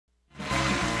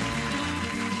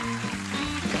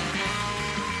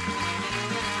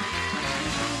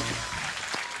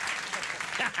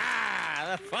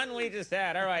fun we just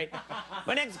had. All right.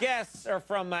 My next guests are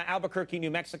from Albuquerque, New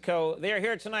Mexico. They are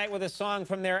here tonight with a song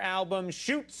from their album,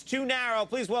 Shoots Too Narrow.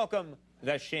 Please welcome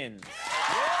The Shins.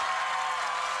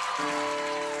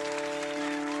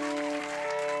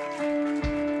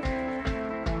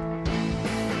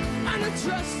 And the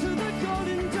trust to the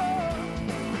golden door.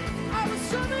 I was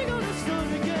swimming on the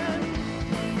stone again,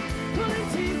 pulling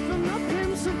teeth from the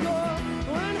pimps of gore.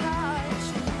 When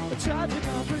hatched a tragic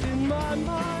opera in my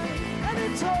mind, and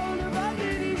it told about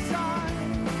Lady Side,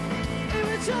 in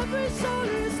which every soul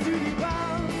is duty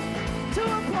bound to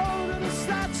uphold the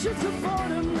statutes of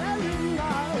boredom and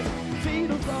life.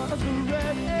 Fatal thought of the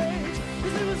red age,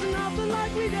 'cause it was nothing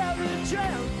like we'd ever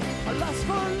dreamt. A lust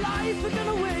for life, and got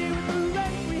away with the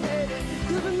rent we hated.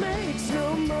 'Cause if it makes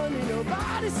no money,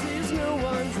 nobody sees no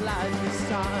one's life this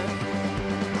time.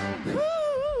 Woo!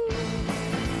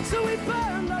 So we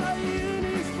burned all our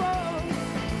uniforms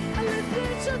and let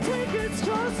nature take its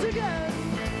course again,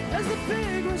 as the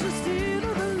big ones should steal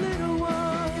of the little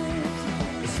ones.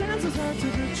 It sends us out to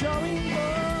the drawing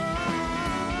board.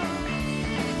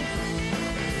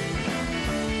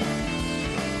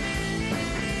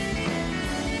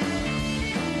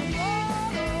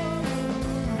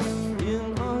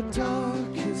 In our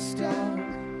darkest hour,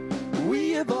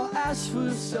 we have all asked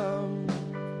for some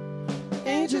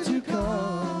angel to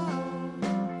come,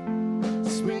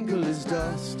 sprinkle his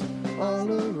dust all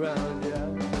around, yeah.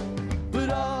 But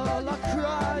all our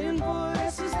crying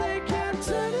voices, they can't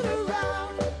turn it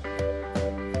around.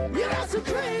 You got some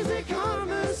crazy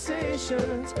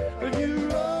conversations when you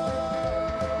roll.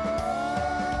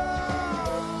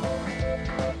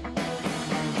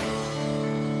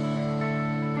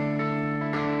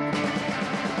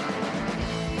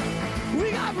 We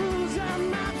got rules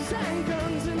and maps and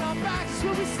guns in our backs,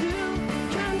 but we still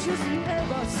can't just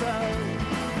behave ourselves,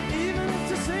 even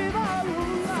to save our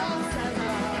own lives.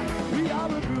 We are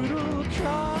a brutal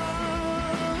crowd.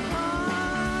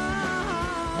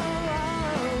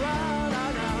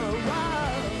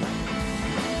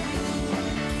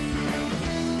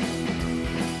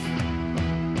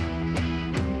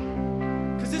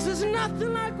 Cause this is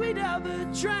nothing like we'd ever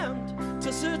dreamt.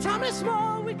 To Sir Thomas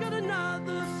More, we got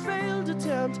another failed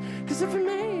attempt. Cause if it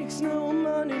makes no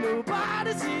money,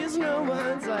 nobody sees no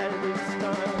one's life this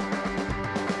time.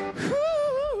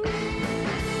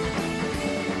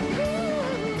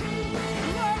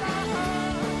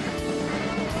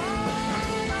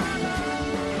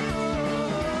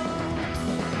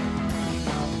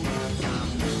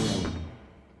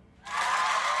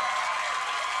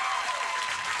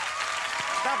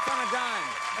 Stops on a dime.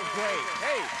 That's great.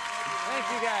 Hey, thank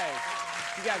you guys.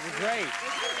 You guys are great.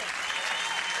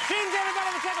 Shins, everybody,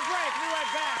 we'll take a break. We'll be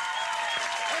right back.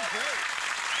 That's great.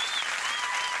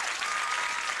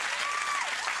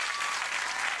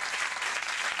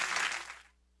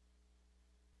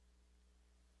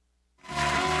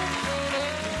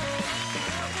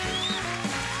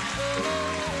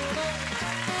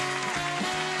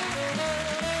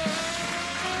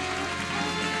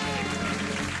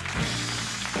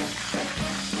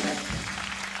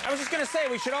 I was just going to say,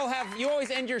 we should all have, you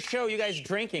always end your show, you guys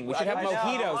drinking. We should have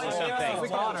mojitos or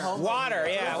something. Water,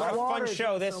 yeah. What a fun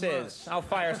show this is. I'll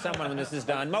fire someone when this is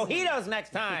done. Mojitos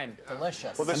next time.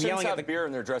 Delicious. Well, the Shins have beer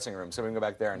in their dressing room, so we can go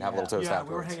back there and have a little toast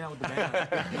afterwards. We were hanging out with the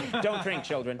band. Don't drink,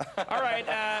 children. All right.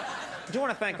 I do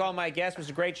want to thank all my guests. It was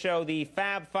a great show. The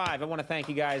Fab Five. I want to thank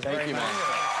you guys very much.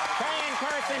 Brian,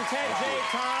 Carson, Ted, Jay,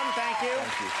 Tom, thank you.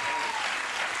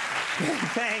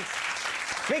 Thanks.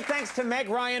 Big thanks to Meg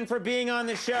Ryan for being on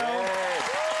the show.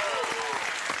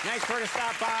 Nice for her to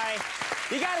stop by.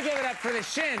 You got to give it up for the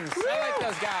Shins. I like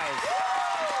those guys.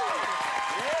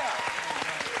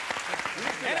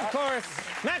 And of course,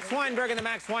 Max Weinberg and the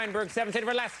Max Weinberg 7 City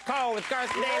for Last Call with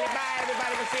Carson Daly. Bye,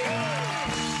 everybody. We'll see you.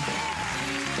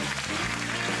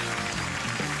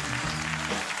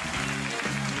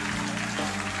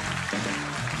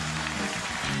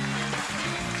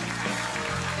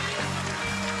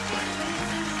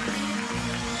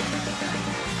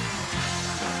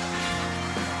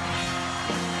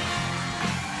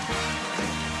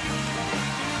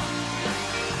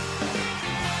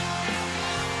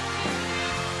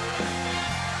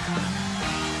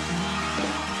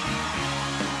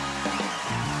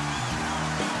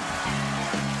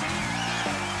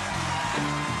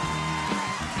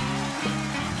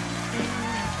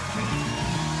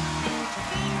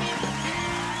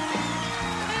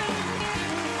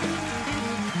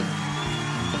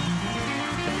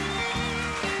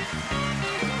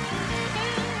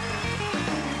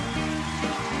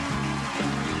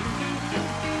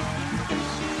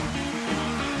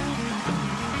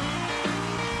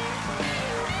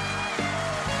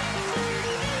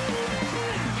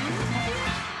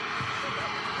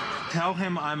 Tell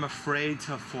him I'm afraid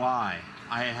to fly.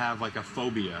 I have like a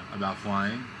phobia about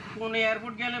flying. And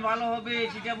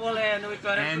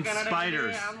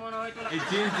spiders. It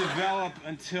didn't develop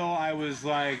until I was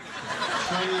like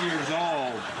 20 years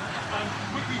old. I'm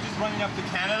quickly just running up to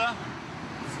Canada.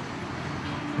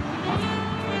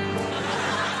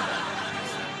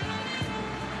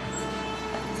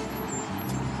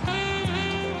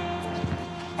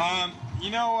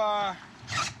 You know,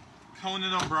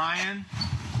 Conan O'Brien?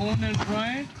 Conan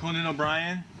O'Brien? Conan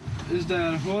O'Brien? Is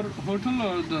that a hotel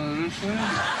or the restaurant?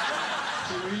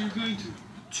 So where are you going to?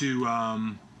 To,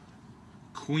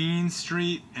 Queen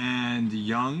Street and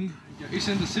Yonge. It's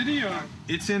in the city or?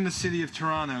 It's in the city of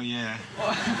Toronto, yeah.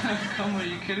 Come on, are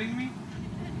you kidding me?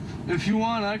 If you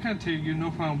want, I can take you,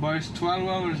 no problem, but it's 12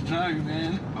 hours drive,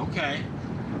 man. Okay.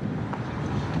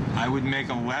 I would make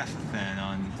a left then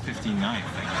on 59th,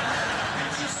 I guess.